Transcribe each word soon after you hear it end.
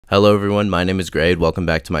Hello everyone, my name is Grrae. Welcome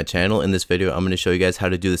back to my channel. In this video, I'm going to show you guys how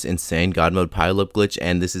to do this insane God mode pile-up glitch,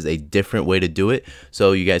 and this is a different way to do it.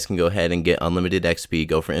 So you guys can go ahead and get unlimited XP,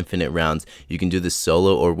 go for infinite rounds. You can do this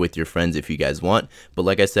solo or with your friends if you guys want. But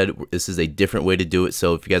like I said, this is a different way to do it.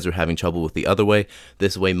 So if you guys are having trouble with the other way,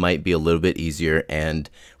 this way might be a little bit easier, and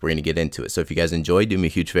we're going to get into it. So if you guys enjoy, do me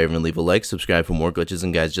a huge favor and leave a like, subscribe for more glitches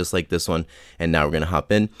and guys just like this one. And now we're going to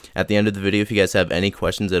hop in. At the end of the video, if you guys have any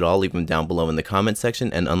questions at all, leave them down below in the comment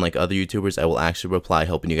section, and unlike other YouTubers, I will actually reply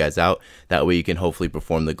helping you guys out. That way you can hopefully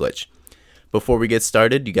perform the glitch. Before we get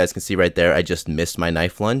started, you guys can see right there I just missed my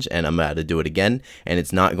knife lunge, and I'm about to do it again, and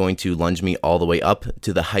it's not going to lunge me all the way up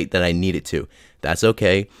to the height that I need it to. That's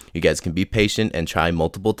okay. You guys can be patient and try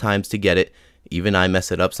multiple times to get it. Even I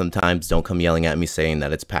mess it up sometimes. Don't come yelling at me saying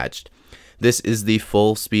that it's patched. This is the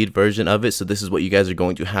full speed version of it, so this is what you guys are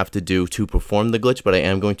going to have to do to perform the glitch, but I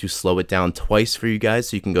am going to slow it down twice for you guys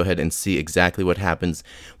so you can go ahead and see exactly what happens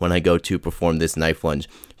when I go to perform this knife lunge.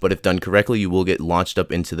 But if done correctly, you will get launched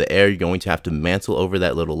up into the air. You're going to have to mantle over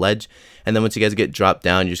that little ledge, and then once you guys get dropped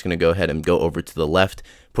down, you're just going to go ahead and go over to the left,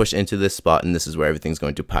 push into this spot, and this is where everything's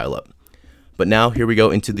going to pile up. But now, here we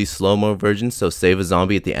go into the slow-mo version. So save a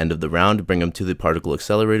zombie at the end of the round, bring him to the particle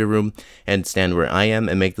accelerator room, and stand where I am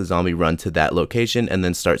and make the zombie run to that location, and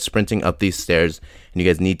then start sprinting up these stairs. And you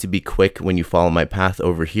guys need to be quick when you follow my path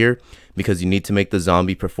over here, because you need to make the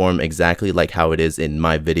zombie perform exactly like how it is in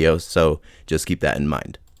my video, so just keep that in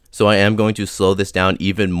mind. So I am going to slow this down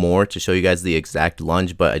even more to show you guys the exact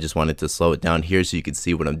lunge, but I just wanted to slow it down here so you can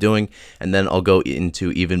see what I'm doing, and then I'll go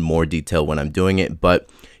into even more detail when I'm doing it. But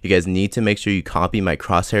you guys need to make sure you copy my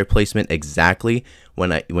crosshair placement exactly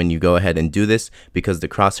when you go ahead and do this, because the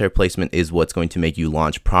crosshair placement is what's going to make you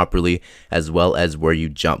launch properly, as well as where you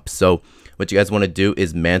jump. So what you guys want to do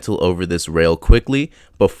is mantle over this rail quickly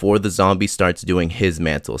before the zombie starts doing his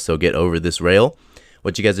mantle. So get over this rail.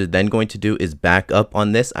 What you guys are then going to do is back up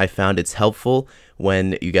on this. I found it's helpful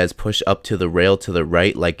when you guys push up to the rail to the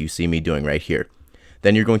right, like you see me doing right here.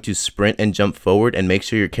 Then you're going to sprint and jump forward and make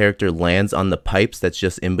sure your character lands on the pipes that's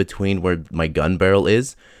just in between where my gun barrel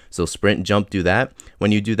is. So sprint, jump, do that.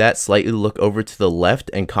 When you do that, slightly look over to the left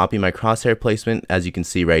and copy my crosshair placement, as you can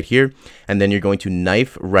see right here. And then you're going to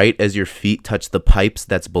knife right as your feet touch the pipes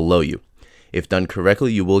that's below you. If done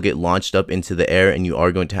correctly, you will get launched up into the air, and you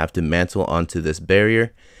are going to have to mantle onto this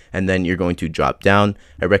barrier, and then you're going to drop down.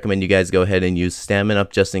 I recommend you guys go ahead and use stamina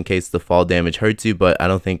up just in case the fall damage hurts you, but I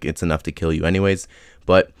don't think it's enough to kill you anyways.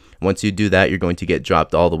 But once you do that, you're going to get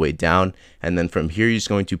dropped all the way down, and then from here, you're just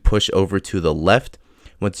going to push over to the left.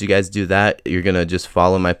 Once you guys do that, you're going to just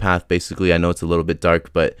follow my path. Basically, I know it's a little bit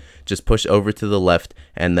dark, but just push over to the left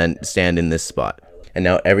and then stand in this spot. And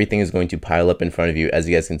now everything is going to pile up in front of you. As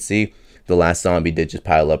you guys can see, the last zombie did just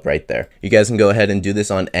pile up right there. You guys can go ahead and do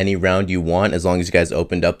this on any round you want, as long as you guys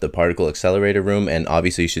opened up the particle accelerator room, and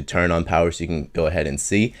obviously you should turn on power so you can go ahead and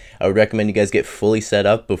see. I would recommend you guys get fully set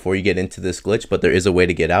up before you get into this glitch, but there is a way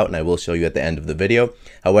to get out, and I will show you at the end of the video.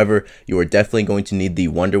 However, you are definitely going to need the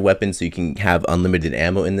wonder weapon so you can have unlimited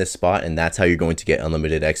ammo in this spot, and that's how you're going to get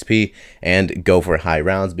unlimited XP and go for high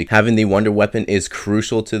rounds. Having the wonder weapon is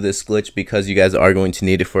crucial to this glitch, because you guys are going to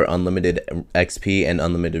need it for unlimited XP and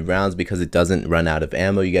unlimited rounds, because it doesn't run out of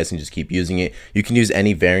ammo. You guys can just keep using it. You can use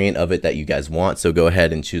any variant of it that you guys want, so go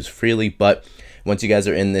ahead and choose freely. But once you guys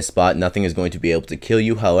are in this spot, nothing is going to be able to kill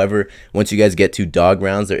you. However, once you guys get to dog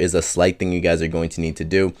rounds, there is a slight thing you guys are going to need to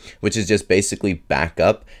do, which is just basically back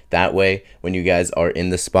up. That way, when you guys are in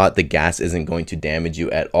the spot, the gas isn't going to damage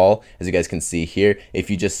you at all. As you guys can see here, if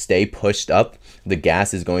you just stay pushed up, the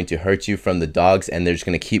gas is going to hurt you from the dogs, and they're just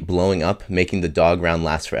going to keep blowing up, making the dog round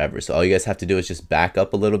last forever. So all you guys have to do is just back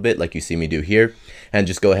up a little bit, like you see me do here, and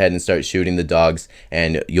just go ahead and start shooting the dogs,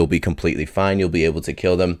 and you'll be completely fine. You'll be able to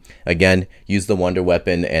kill them. Again, use the wonder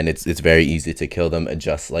weapon, and it's very easy to kill them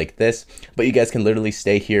just like this. But you guys can literally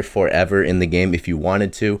stay here forever in the game if you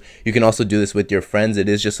wanted to. You can also do this with your friends. It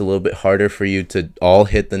is just a little bit harder for you to all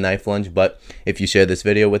hit the knife lunge, but if you share this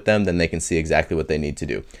video with them, then they can see exactly what they need to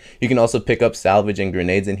do. You can also pick up salvage and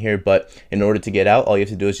grenades in here, but in order to get out, all you have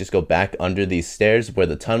to do is just go back under these stairs where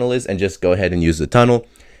the tunnel is, and just go ahead and use the tunnel.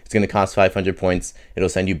 It's going to cost 500 points. It'll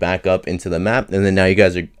send you back up into the map, and then now you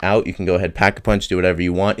guys are out. You can go ahead, pack a punch, do whatever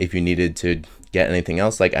you want. If you needed to get anything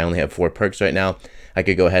else, like I only have 4 perks right now, I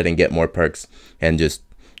could go ahead and get more perks and just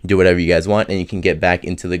do whatever you guys want, and you can get back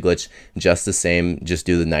into the glitch just the same. Just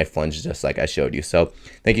do the knife lunge just like I showed you. So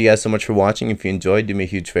thank you guys so much for watching. If you enjoyed, do me a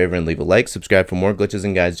huge favor and leave a like, subscribe for more glitches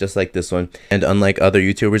and guides just like this one. And unlike other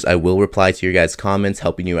YouTubers, I will reply to your guys' comments,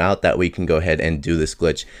 helping you out. That way you can go ahead and do this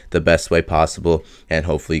glitch the best way possible, and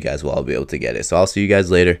hopefully you guys will all be able to get it. So I'll see you guys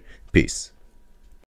later. Peace.